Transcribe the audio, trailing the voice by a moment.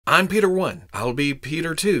I'm Peter 1. I'll be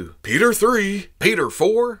Peter 2. Peter 3. Peter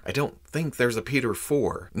 4. I don't think there's a Peter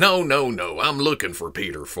 4. No. I'm looking for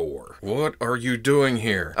Peter 4. What are you doing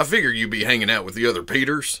here? I figure you'd be hanging out with the other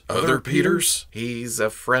Peters. Other Peters? He's a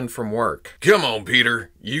friend from work. Come on,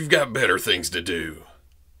 Peter. You've got better things to do.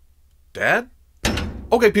 Dad?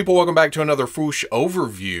 Okay, people, welcome back to another Fwoosh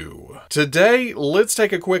overview. Today, let's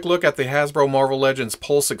take a quick look at the Hasbro Marvel Legends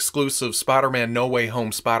Pulse exclusive Spider-Man No Way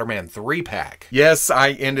Home Spider-Man 3-pack. Yes,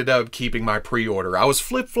 I ended up keeping my pre-order. I was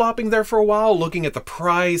flip-flopping there for a while, looking at the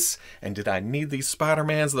price, and did I need these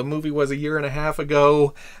Spider-Mans? The movie was a year and a half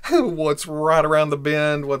ago. What's right around the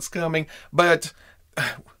bend? What's coming? But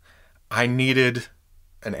I needed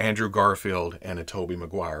an Andrew Garfield and a Tobey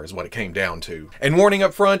Maguire is what it came down to. And warning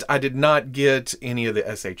up front, I did not get any of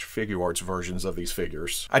the SH Figure Arts versions of these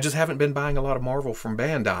figures. I just haven't been buying a lot of Marvel from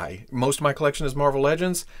Bandai. Most of my collection is Marvel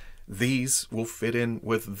Legends. These will fit in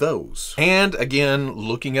with those. And again,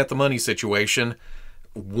 looking at the money situation,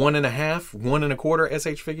 1.5,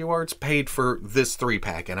 1.25 SH Figure Arts paid for this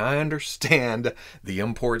 3-pack. And I understand the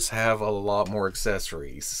imports have a lot more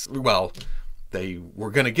accessories. Well, they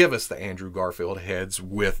were going to give us the Andrew Garfield heads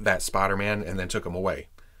with that Spider-Man and then took them away.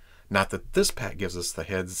 Not that this pack gives us the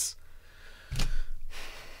heads.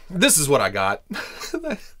 This is what I got.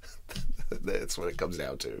 That's what it comes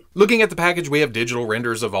down to. Looking at the package, we have digital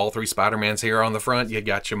renders of all 3 Spider-Mans here on the front. You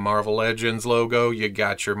got your Marvel Legends logo. You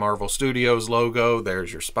got your Marvel Studios logo.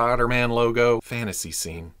 There's your Spider-Man logo. Fantasy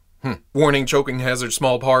scene. Warning, choking hazard,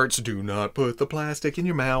 small parts. Do not put the plastic in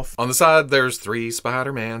your mouth. On the side, there's 3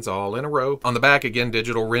 Spider-Mans all in a row. On the back, again,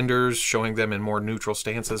 digital renders showing them in more neutral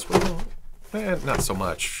stances. Well, not so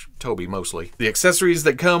much. Toby, mostly. The accessories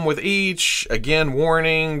that come with each, again,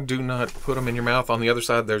 warning, do not put them in your mouth. On the other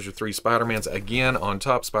side, there's your 3 Spider-Mans. Again, on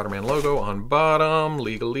top, Spider-Man logo. On bottom,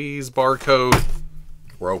 legalese, barcode.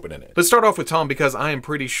 We're opening it. Let's start off with Tom because I am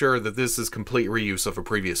pretty sure that this is complete reuse of a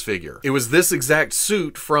previous figure. It was this exact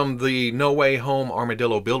suit from the No Way Home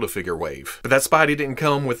Armadillo Build-A-Figure wave. But that Spidey didn't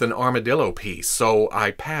come with an Armadillo piece, so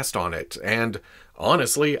I passed on it. And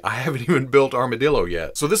honestly, I haven't even built Armadillo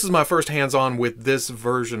yet. So this is my first hands-on with this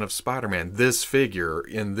version of Spider-Man, this figure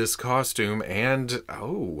in this costume, and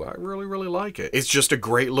oh, I really like it. It's just a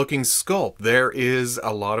great looking sculpt. There is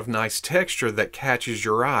a lot of nice texture that catches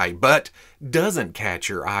your eye, but doesn't catch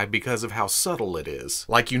your eye because of how subtle it is.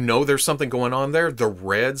 Like, you know there's something going on there. The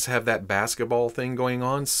reds have that basketball thing going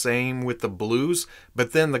on, same with the blues,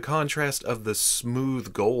 but then the contrast of the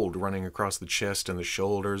smooth gold running across the chest and the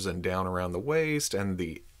shoulders and down around the waist and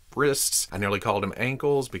the wrists. I nearly called them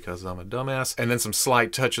ankles because I'm a dumbass. And then some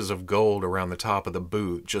slight touches of gold around the top of the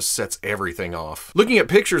boot just sets everything off. Looking at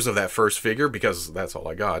pictures of that first figure, because that's all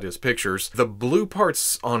I got is pictures, the blue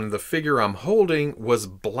parts on the figure I'm holding was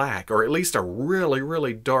black, or at least a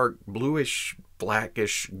really dark bluish,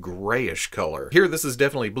 blackish, grayish color. Here, this is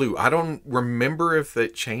definitely blue. I don't remember if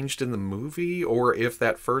it changed in the movie or if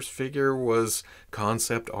that first figure was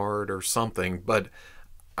concept art or something, but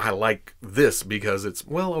I like this because it's,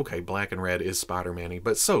 well, okay, black and red is Spider-Man-y,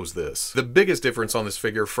 but so's this. The biggest difference on this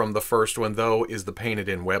figure from the first one, though, is the painted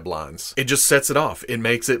in web lines. It just sets it off. It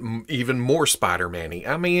makes it even more Spider-Man-y.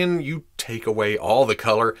 I mean, you take away all the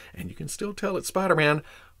color, and you can still tell it's Spider-Man,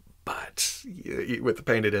 but with the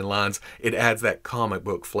painted in lines, it adds that comic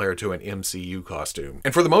book flair to an MCU costume.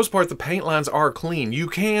 And for the most part, the paint lines are clean. You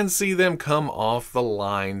can see them come off the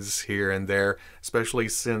lines here and there, especially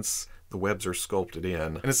since the webs are sculpted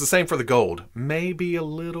in. And it's the same for the gold. Maybe a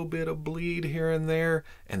little bit of bleed here and there,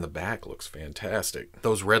 and the back looks fantastic.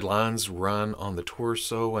 Those red lines run on the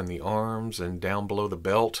torso and the arms and down below the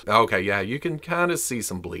belt. Okay, yeah, you can kind of see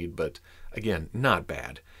some bleed, but again, not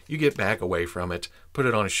bad. You get back away from it, put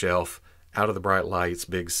it on a shelf, out of the bright lights,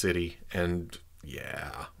 big city, and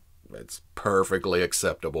yeah, it's perfectly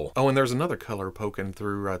acceptable. Oh, and there's another color poking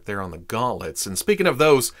through right there on the gauntlets. And speaking of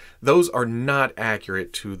those are not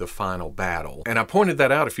accurate to the final battle. And I pointed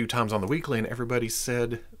that out a few times on the weekly, and everybody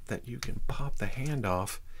said that you can pop the hand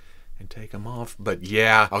off and take them off. But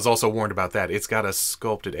yeah, I was also warned about that. It's got a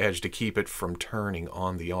sculpted edge to keep it from turning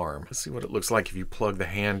on the arm. Let's see what it looks like if you plug the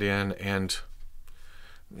hand in, and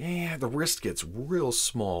yeah, the wrist gets real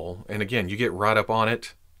small. And again, you get right up on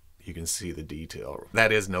it, you can see the detail.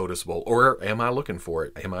 That is noticeable. Or am I looking for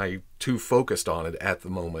it? Am I too focused on it at the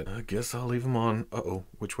moment? I guess I'll leave them on. Uh-oh,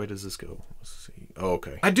 which way does this go? Let's see. Oh,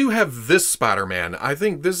 okay. I do have this Spider-Man. I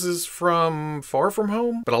think this is from Far From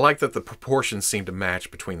Home, but I like that the proportions seem to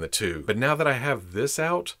match between the two. But now that I have this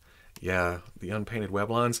out, yeah, the unpainted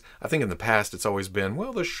web lines, I think in the past it's always been,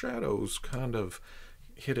 well, the shadows kind of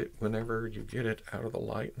hit it whenever you get it out of the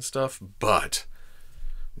light and stuff. But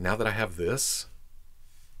now that I have this,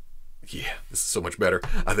 Yeah, this is so much better.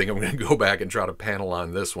 I think I'm going to go back and try to panel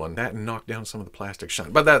line this one. That and knock down some of the plastic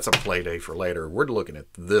shine. But that's a play day for later. We're looking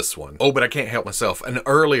at this one. Oh, but I can't help myself. An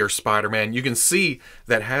earlier Spider-Man. You can see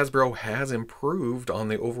that Hasbro has improved on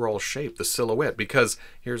the overall shape, the silhouette, because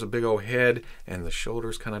here's a big old head and the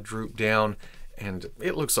shoulders kind of droop down. And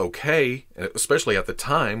it looks okay, especially at the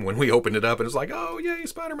time when we opened it up and it's like, oh, yay,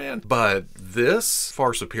 Spider-Man. But this,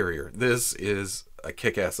 far superior. This is a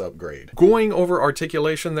kick-ass upgrade. Going over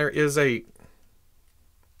articulation, there is a...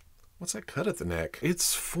 What's that cut at the neck?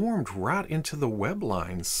 It's formed right into the web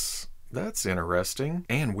lines. That's interesting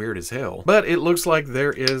and weird as hell. But it looks like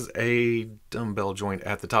there is a dumbbell joint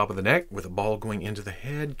at the top of the neck with a ball going into the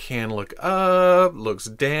head. Can look up, looks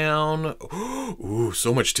down. Ooh,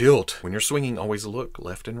 so much tilt. When you're swinging, always look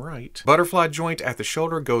left and right. Butterfly joint at the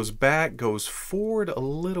shoulder goes back, goes forward a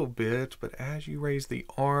little bit, but as you raise the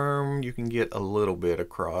arm, you can get a little bit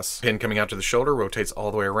across. Pin coming out to the shoulder rotates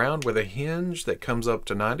all the way around with a hinge that comes up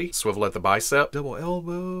to 90. Swivel at the bicep. Double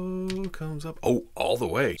elbow comes up. Oh, all the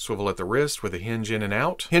way. Swivel at the wrist with a hinge in and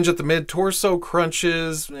out. Hinge at the mid-torso,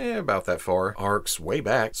 crunches about that far. Arcs way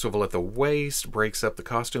back. Swivel at the waist, breaks up the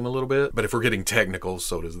costume a little bit. But if we're getting technical,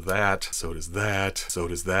 so does that, so does that, so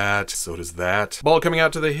does that, so does that. Ball coming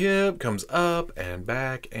out to the hip, comes up and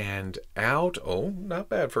back and out. Oh, not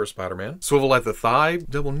bad for a Spider-Man. Swivel at the thigh,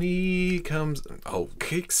 double knee comes, oh,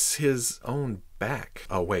 kicks his own back.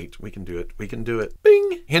 Oh wait, we can do it. We can do it.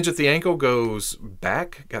 Bing! Hinge at the ankle goes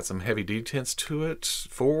back. Got some heavy detents to it.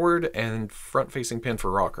 Forward and front facing pin for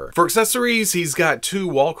rocker. For accessories, he's got 2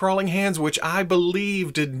 wall crawling hands, which I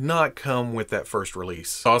believe did not come with that first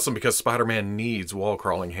release. Awesome, because Spider-Man needs wall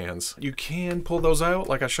crawling hands. You can pull those out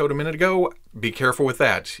like I showed a minute ago. Be careful with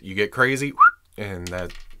that. You get crazy and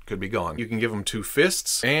that could be gone. You can give them 2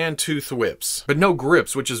 fists and 2 thwips, but no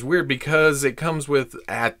grips, which is weird because it comes with,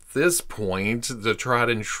 at this point, the tried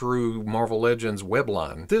and true Marvel Legends web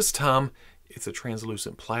line. This time, it's a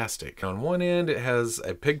translucent plastic. On one end, it has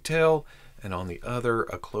a pigtail, and on the other,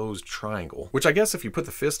 a closed triangle, which I guess if you put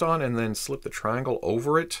the fist on and then slip the triangle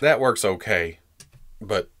over it, that works okay,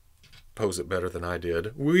 but pose it better than I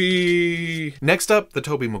did. Whee! Next up, the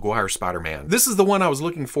Tobey Maguire Spider-Man. This is the one I was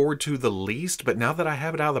looking forward to the least, but now that I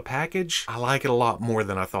have it out of the package, I like it a lot more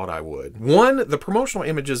than I thought I would. One, the promotional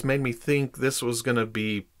images made me think this was gonna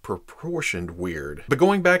be proportioned weird. But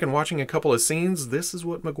going back and watching a couple of scenes, this is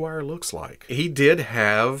what Maguire looks like. He did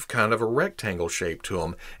have kind of a rectangle shape to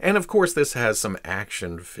him. And of course this has some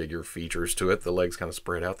action figure features to it. The legs kind of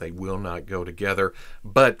spread out. They will not go together.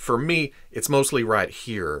 But for me, it's mostly right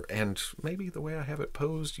here. And maybe the way I have it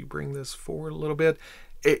posed, you bring this forward a little bit.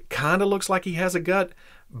 It kind of looks like he has a gut,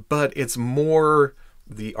 but it's more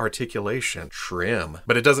the articulation trim,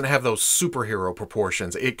 but it doesn't have those superhero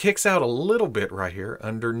proportions. It kicks out a little bit right here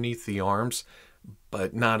underneath the arms,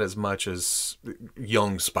 but not as much as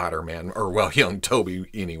young Spider-Man, or well, young Tobey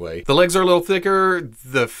anyway. The legs are a little thicker.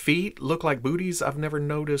 The feet look like booties. I've never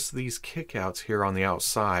noticed these kickouts here on the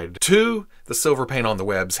outside. 2, the silver paint on the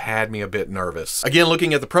webs had me a bit nervous. Again,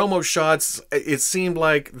 looking at the promo shots, it seemed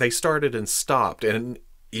like they started and stopped. And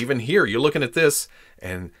even here, you're looking at this,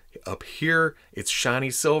 and up here, it's shiny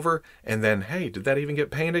silver, and then, hey, did that even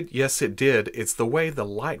get painted? Yes, it did. It's the way the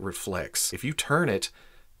light reflects. If you turn it,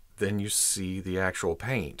 then you see the actual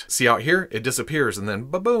paint. See out here? It disappears, and then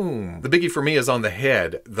ba-boom. The biggie for me is on the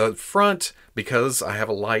head. The front, because I have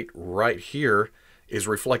a light right here, is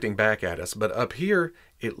reflecting back at us, but up here,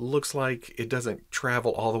 it looks like it doesn't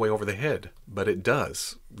travel all the way over the head, but it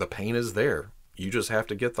does. The paint is there. You just have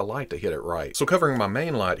to get the light to hit it right. So covering my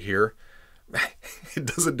main light here, it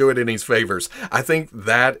doesn't do it any favors. I think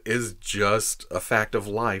that is just a fact of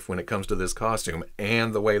life when it comes to this costume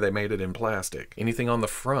and the way they made it in plastic. Anything on the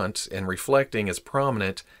front and reflecting is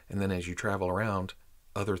prominent, and then as you travel around,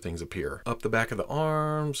 other things appear. Up the back of the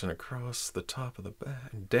arms and across the top of the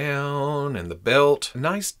back, down, and the belt. A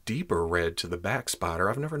nice deeper red to the back spider.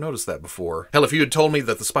 I've never noticed that before. Hell, if you had told me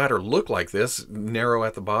that the spider looked like this, narrow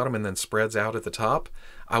at the bottom and then spreads out at the top,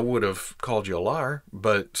 I would have called you a liar,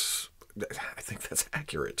 but I think that's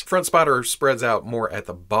accurate. Front spider spreads out more at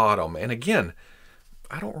the bottom, and again,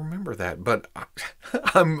 I don't remember that, but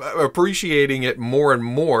I'm appreciating it more and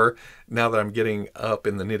more now that I'm getting up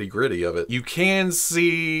in the nitty-gritty of it. You can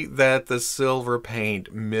see that the silver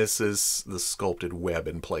paint misses the sculpted web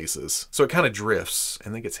in places. So it kind of drifts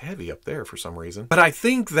and then gets heavy up there for some reason. But I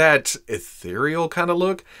think that ethereal kind of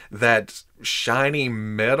look, that shiny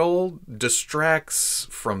metal, distracts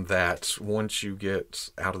from that once you get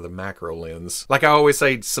out of the macro lens. Like I always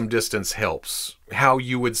say, some distance helps. How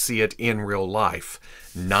you would see it in real life.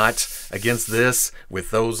 Not against this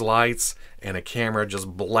with those lights and a camera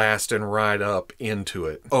just blasting right up into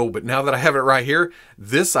it. Oh, but now that I have it right here,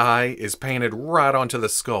 this eye is painted right onto the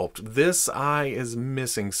sculpt. This eye is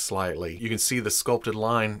missing slightly. You can see the sculpted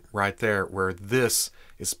line right there where this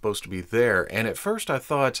is supposed to be there. And at first I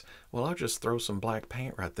thought, well, I'll just throw some black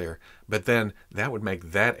paint right there. But then that would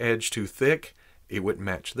make that edge too thick. It wouldn't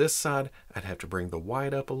match this side. I'd have to bring the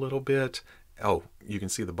white up a little bit. Oh, you can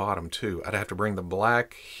see the bottom too. I'd have to bring the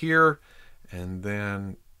black here and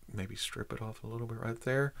then maybe strip it off a little bit right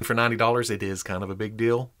there. For $90, it is kind of a big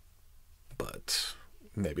deal, but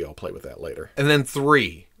maybe I'll play with that later. And then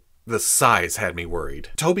 3, the size had me worried.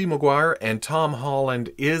 Tobey Maguire and Tom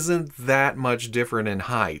Holland isn't that much different in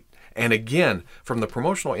height. And again, from the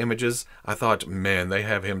promotional images, I thought, man, they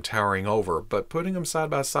have him towering over. But putting them side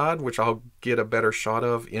by side, which I'll get a better shot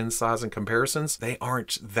of in size and comparisons, they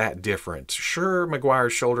aren't that different. Sure,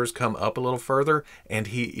 Maguire's shoulders come up a little further, and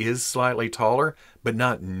he is slightly taller, but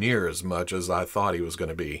not near as much as I thought he was going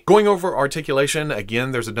to be. Going over articulation,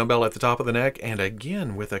 again, there's a dumbbell at the top of the neck, and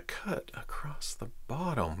again, with a cut across the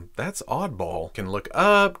bottom. That's oddball. Can look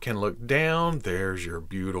up, can look down. There's your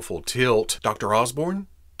beautiful tilt. Dr. Osborne?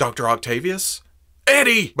 Dr. Octavius?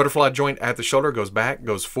 Eddie! Butterfly joint at the shoulder goes back,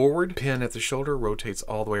 goes forward. Pin at the shoulder rotates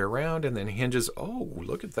all the way around and then hinges. Oh,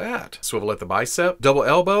 look at that. Swivel at the bicep. Double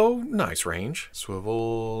elbow, nice range.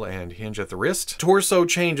 Swivel and hinge at the wrist. Torso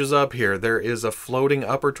changes up here. There is a floating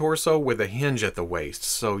upper torso with a hinge at the waist.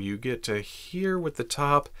 So you get to here with the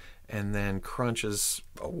top and then crunches,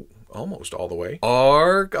 oh, almost all the way.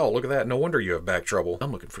 Arc. Oh, look at that. No wonder you have back trouble.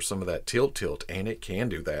 I'm looking for some of that tilt, and it can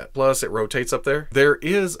do that. Plus, it rotates up there. There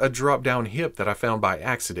is a drop-down hip that I found by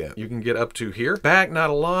accident. You can get up to here. Back, not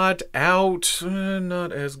a lot. Out,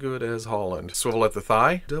 not as good as Holland. Swivel at the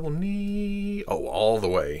thigh. Double knee. Oh, all the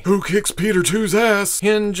way. Who kicks Peter 2's ass?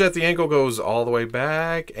 Hinge at the ankle goes all the way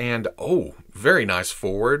back, and oh, very nice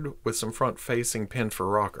forward with some front-facing pin for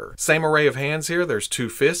rocker. Same array of hands here. There's 2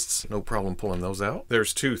 fists. No problem pulling those out.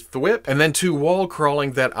 There's 2 thwip, and then 2 wall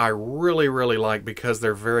crawling that I really, really like because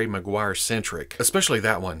they're very Maguire-centric. Especially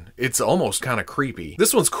that one. It's almost kind of creepy.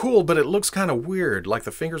 This one's cool, but it looks kind of weird, like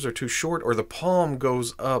the fingers are too short or the palm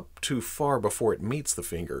goes up too far before it meets the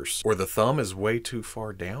fingers. Or the thumb is way too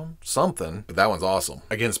far down? Something. But that one's awesome.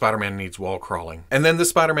 Again, Spider-Man needs wall crawling. And then this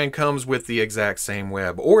Spider-Man comes with the exact same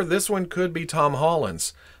web. Or this one could be Tom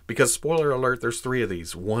Holland's, because spoiler alert, there's 3 of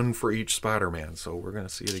these, 1 for each Spider-Man, so we're gonna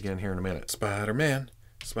see it again here in a minute. Spider-Man,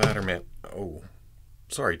 Spider-Man. Oh,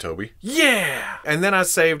 sorry, Toby. Yeah! And then I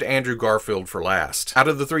saved Andrew Garfield for last. Out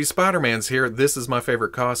of the 3 Spider-Mans here, this is my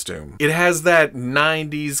favorite costume. It has that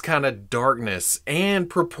 90s kind of darkness and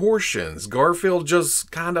proportions. Garfield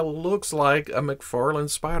just kind of looks like a McFarlane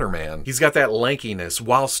Spider-Man. He's got that lankiness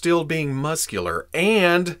while still being muscular,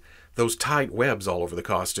 and those tight webs all over the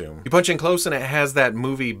costume. You punch in close and it has that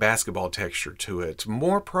movie basketball texture to it.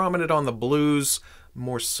 More prominent on the blues,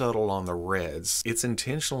 more subtle on the reds. It's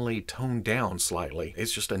intentionally toned down slightly.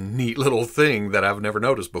 It's just a neat little thing that I've never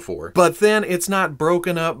noticed before. But then it's not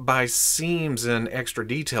broken up by seams and extra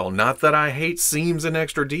detail. Not that I hate seams and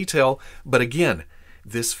extra detail, but again,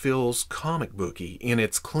 this feels comic booky in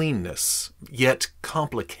its cleanness, yet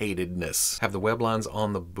complicatedness. Have the web lines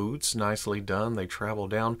on the boots nicely done. They travel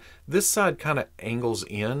down. This side kind of angles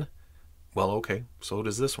in. Well, okay, so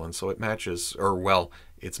does this one. So it matches, or well,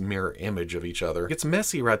 it's mirror image of each other. It's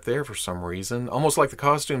messy right there for some reason. Almost like the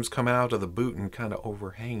costumes come out of the boot and kind of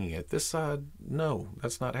overhanging it. This side, no,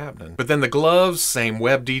 that's not happening. But then the gloves, same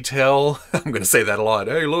web detail. I'm going to say that a lot.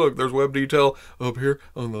 Hey, look, there's web detail up here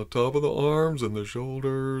on the top of the arms and the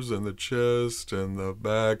shoulders and the chest and the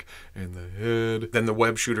back and the head. Then the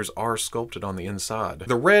web shooters are sculpted on the inside.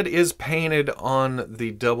 The red is painted on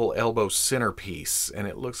the double elbow centerpiece and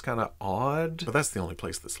it looks kind of odd, but that's the only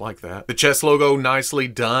place that's like that. The chest logo nicely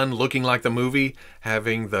done, looking like the movie,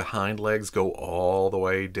 having the hind legs go all the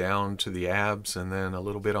way down to the abs and then a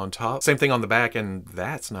little bit on top. Same thing on the back, and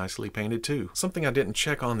that's nicely painted too. Something I didn't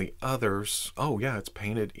check on the others. Oh yeah, it's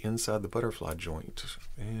painted inside the butterfly joint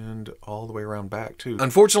and all the way around back too.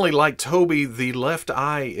 Unfortunately, like Toby, the left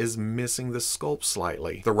eye is missing the sculpt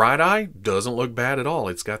slightly. The right eye doesn't look bad at all.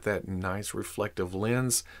 It's got that nice reflective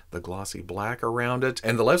lens, the glossy black around it,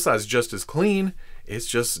 and the left side's just as clean. It's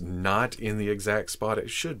just not in the exact spot it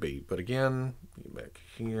should be. But again, back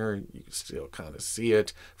here, you can still kind of see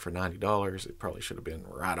it. For $90, it probably should have been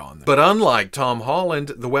right on there. But unlike Tom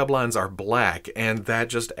Holland, the web lines are black, and that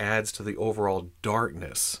just adds to the overall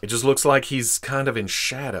darkness. It just looks like he's kind of in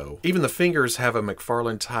shadow. Even the fingers have a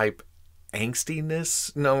McFarlane type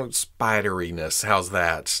angstiness? No, spideriness. How's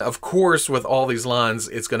that? Of course, with all these lines,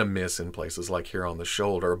 it's going to miss in places like here on the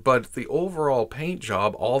shoulder, but the overall paint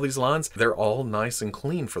job, all these lines, they're all nice and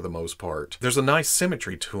clean for the most part. There's a nice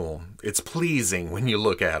symmetry to them. It's pleasing when you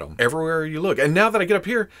look at them, everywhere you look. And now that I get up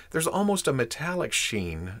here, there's almost a metallic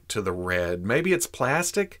sheen to the red. Maybe it's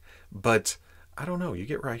plastic, but I don't know. You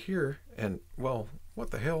get right here and, well,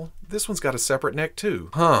 what the hell? This one's got a separate neck too.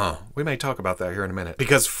 Huh. We may talk about that here in a minute.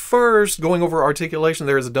 Because first, going over articulation,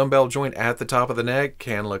 there is a dumbbell joint at the top of the neck.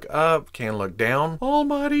 Can look up, can look down.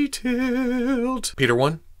 Almighty tilt. Peter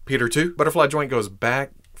 1, Peter 2. Butterfly joint goes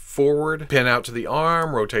back, forward, pin out to the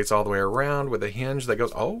arm, rotates all the way around with a hinge that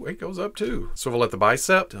goes, oh, it goes up too. Swivel at the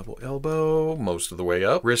bicep, double elbow, most of the way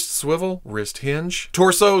up. Wrist swivel, wrist hinge.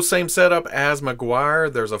 Torso, same setup as Maguire.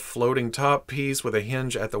 There's a floating top piece with a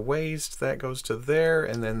hinge at the waist. That goes to there,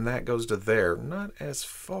 and then that goes to there. Not as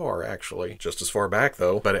far, actually. Just as far back,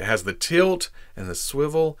 though. But it has the tilt and the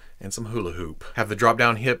swivel and some hula hoop. Have the drop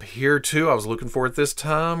down hip here, too. I was looking for it this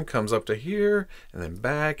time. Comes up to here, and then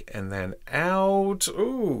back, and then out.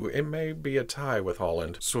 Ooh. It may be a tie with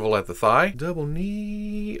Holland. Swivel at the thigh. Double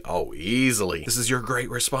knee. Oh, easily. This is your great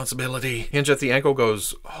responsibility. Hinge at the ankle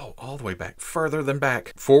goes, oh, all the way back. Further than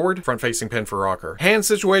back. Forward. Front-facing pin for rocker. Hand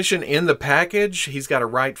situation in the package. He's got a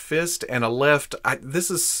right fist and a left. This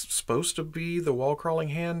is supposed to be the wall-crawling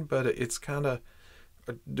hand, but it's kind of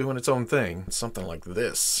doing its own thing. Something like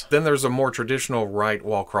this. Then there's a more traditional right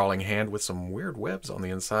wall crawling hand with some weird webs on the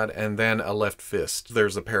inside, and then a left fist.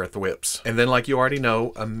 There's a pair of thwips. And then, like you already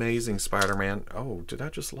know, Amazing Spider-Man. Oh, did I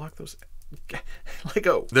just lock those? Let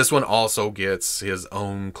go. This one also gets his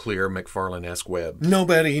own clear McFarlane-esque web.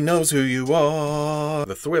 Nobody knows who you are.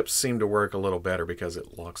 The thwips seem to work a little better because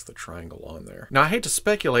it locks the triangle on there. Now, I hate to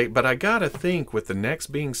speculate, but I gotta think with the necks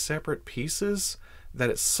being separate pieces, that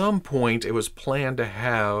at some point it was planned to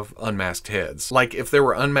have unmasked heads. Like if there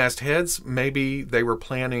were unmasked heads, maybe they were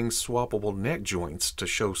planning swappable neck joints to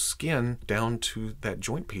show skin down to that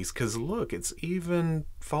joint piece. Because look, it's even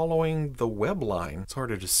following the web line. It's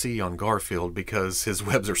harder to see on Garfield because his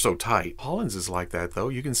webs are so tight. Holland's is like that though.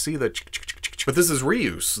 You can see the but this is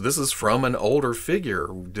reuse. This is from an older figure.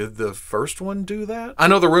 Did the first one do that? I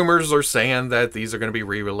know the rumors are saying that these are going to be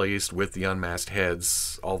re-released with the unmasked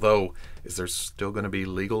heads, although is there still going to be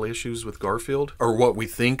legal issues with Garfield? Or what we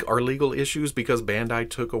think are legal issues because Bandai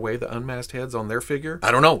took away the unmasked heads on their figure?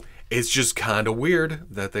 I don't know. It's just kind of weird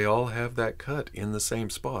that they all have that cut in the same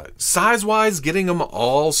spot. Size-wise, getting them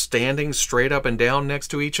all standing straight up and down next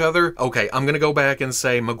to each other. Okay, I'm going to go back and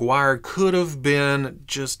say Maguire could have been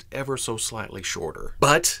just ever so slightly shorter.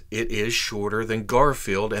 But it is shorter than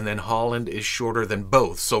Garfield, and then Holland is shorter than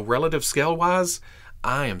both. So relative scale-wise,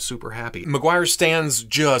 I am super happy. Maguire stands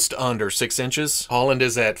just under 6 inches. Holland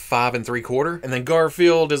is at 5 3/4. And then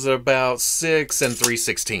Garfield is about 6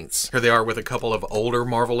 3/16. Here they are with a couple of older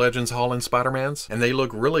Marvel Legends Holland Spider-Mans. And they look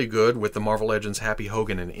really good with the Marvel Legends Happy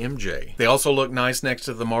Hogan and MJ. They also look nice next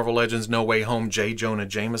to the Marvel Legends No Way Home J. Jonah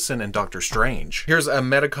Jameson and Doctor Strange. Here's a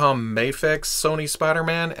Medicom Mafex Sony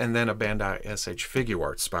Spider-Man and then a Bandai SH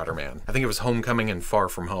Figuarts Spider-Man. I think it was Homecoming and Far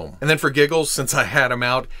From Home. And then for giggles, since I had them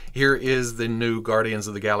out, here is the new Guardians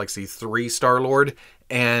of the Galaxy 3 Star-Lord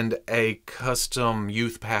and a custom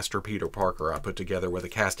youth pastor Peter Parker I put together with a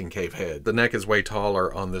casting cave head. The neck is way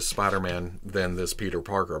taller on this Spider-Man than this Peter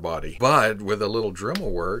Parker body. But with a little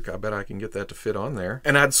Dremel work, I bet I can get that to fit on there.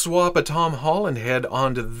 And I'd swap a Tom Holland head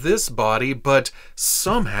onto this body, but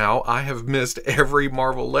somehow I have missed every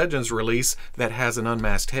Marvel Legends release that has an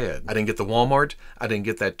unmasked head. I didn't get the Walmart. I didn't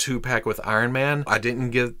get that 2-pack with Iron Man. I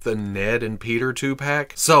didn't get the Ned and Peter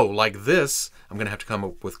 2-pack. So, like this, I'm gonna have to come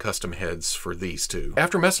up with custom heads for these two.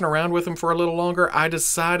 After messing around with them for a little longer, I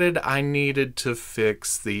decided I needed to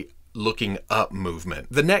fix the looking up movement.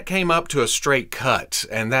 The neck came up to a straight cut,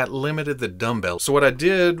 and that limited the dumbbell. So what I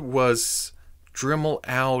did was Dremel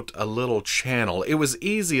out a little channel. It was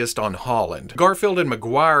easiest on Holland. Garfield and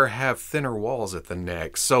Maguire have thinner walls at the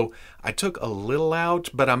neck, so I took a little out,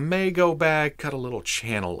 but I may go back, cut a little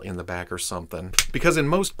channel in the back or something. Because in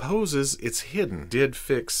most poses, it's hidden. Did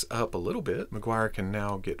fix up a little bit. Maguire can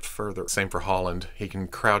now get further. Same for Holland. He can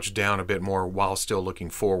crouch down a bit more while still looking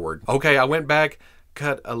forward. Okay, I went back,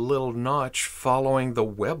 cut a little notch following the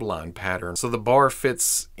web line pattern so the bar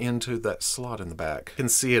fits into that slot in the back. You can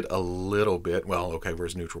see it a little bit. Well, okay,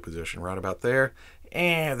 where's neutral position? Right about there.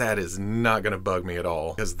 And that is not going to bug me at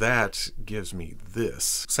all because that gives me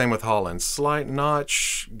this. Same with Holland. Slight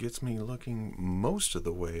notch gets me looking most of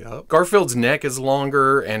the way up. Garfield's neck is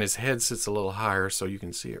longer and his head sits a little higher, so you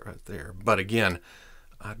can see it right there. But again,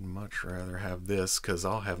 I'd much rather have this because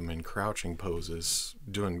I'll have him in crouching poses,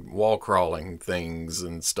 doing wall crawling things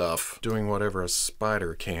and stuff, doing whatever a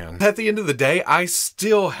spider can. At the end of the day, I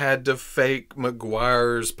still had to fake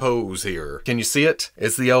Maguire's pose here. Can you see it?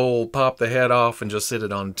 It's the old pop the head off and just sit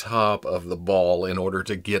it on top of the ball in order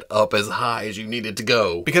to get up as high as you need it to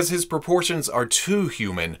go. Because his proportions are too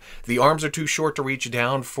human. The arms are too short to reach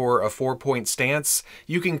down for a 4-point stance.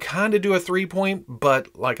 You can kind of do a 3-point,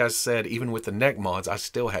 but like I said, even with the neck mods, I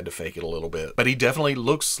still had to fake it a little bit. But he definitely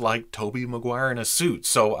looks like Tobey Maguire in a suit,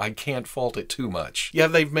 so I can't fault it too much. Yeah,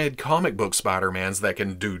 they've made comic book Spider-Mans that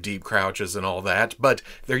can do deep crouches and all that, but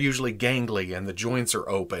they're usually gangly and the joints are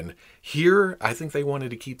open. Here, I think they wanted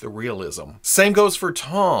to keep the realism. Same goes for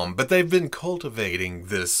Tom, but they've been cultivating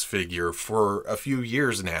this figure for a few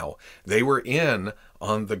years now. They were in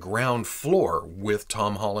on the ground floor with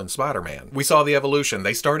Tom Holland Spider-Man. We saw the evolution.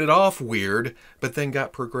 They started off weird, but then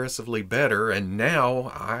got progressively better, and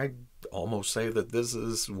now I almost say that this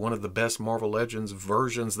is one of the best Marvel Legends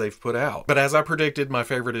versions they've put out. But as I predicted, my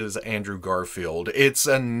favorite is Andrew Garfield. It's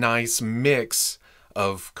a nice mix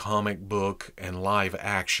of comic book and live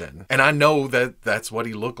action. And I know that that's what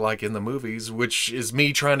he looked like in the movies, which is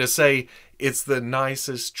me trying to say it's the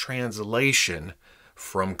nicest translation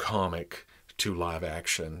from comic to live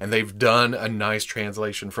action. And they've done a nice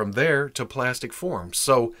translation from there to plastic form.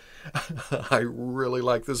 So I really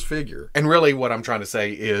like this figure. And really what I'm trying to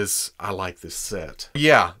say is I like this set.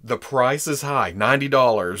 Yeah, the price is high,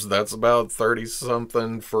 $90. That's about 30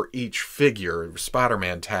 something for each figure,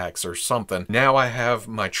 Spider-Man tax or something. Now I have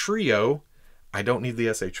my trio. I don't need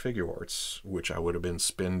the SH Figure Arts, which I would have been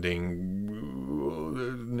spending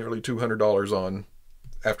nearly $200 on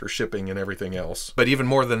after shipping and everything else. But even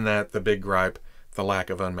more than that, the big gripe, the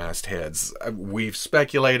lack of unmasked heads. We've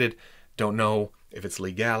speculated, don't know if it's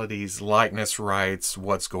legalities, likeness rights,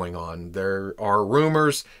 what's going on. There are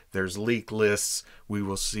rumors, there's leak lists, we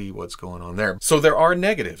will see what's going on there. So there are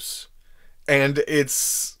negatives, and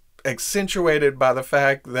it's accentuated by the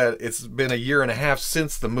fact that it's been a year and a half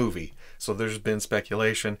since the movie. So there's been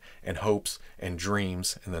speculation and hopes and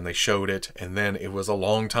dreams, and then they showed it, and then it was a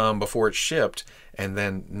long time before it shipped, and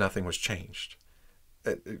then nothing was changed.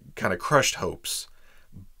 It kind of crushed hopes.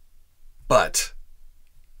 But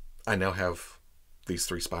I now have these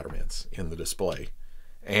 3 Spider-Mans in the display.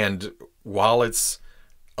 And while it's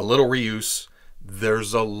a little reuse,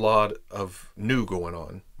 there's a lot of new going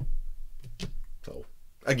on. So,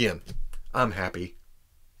 again, I'm happy.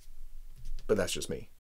 But that's just me.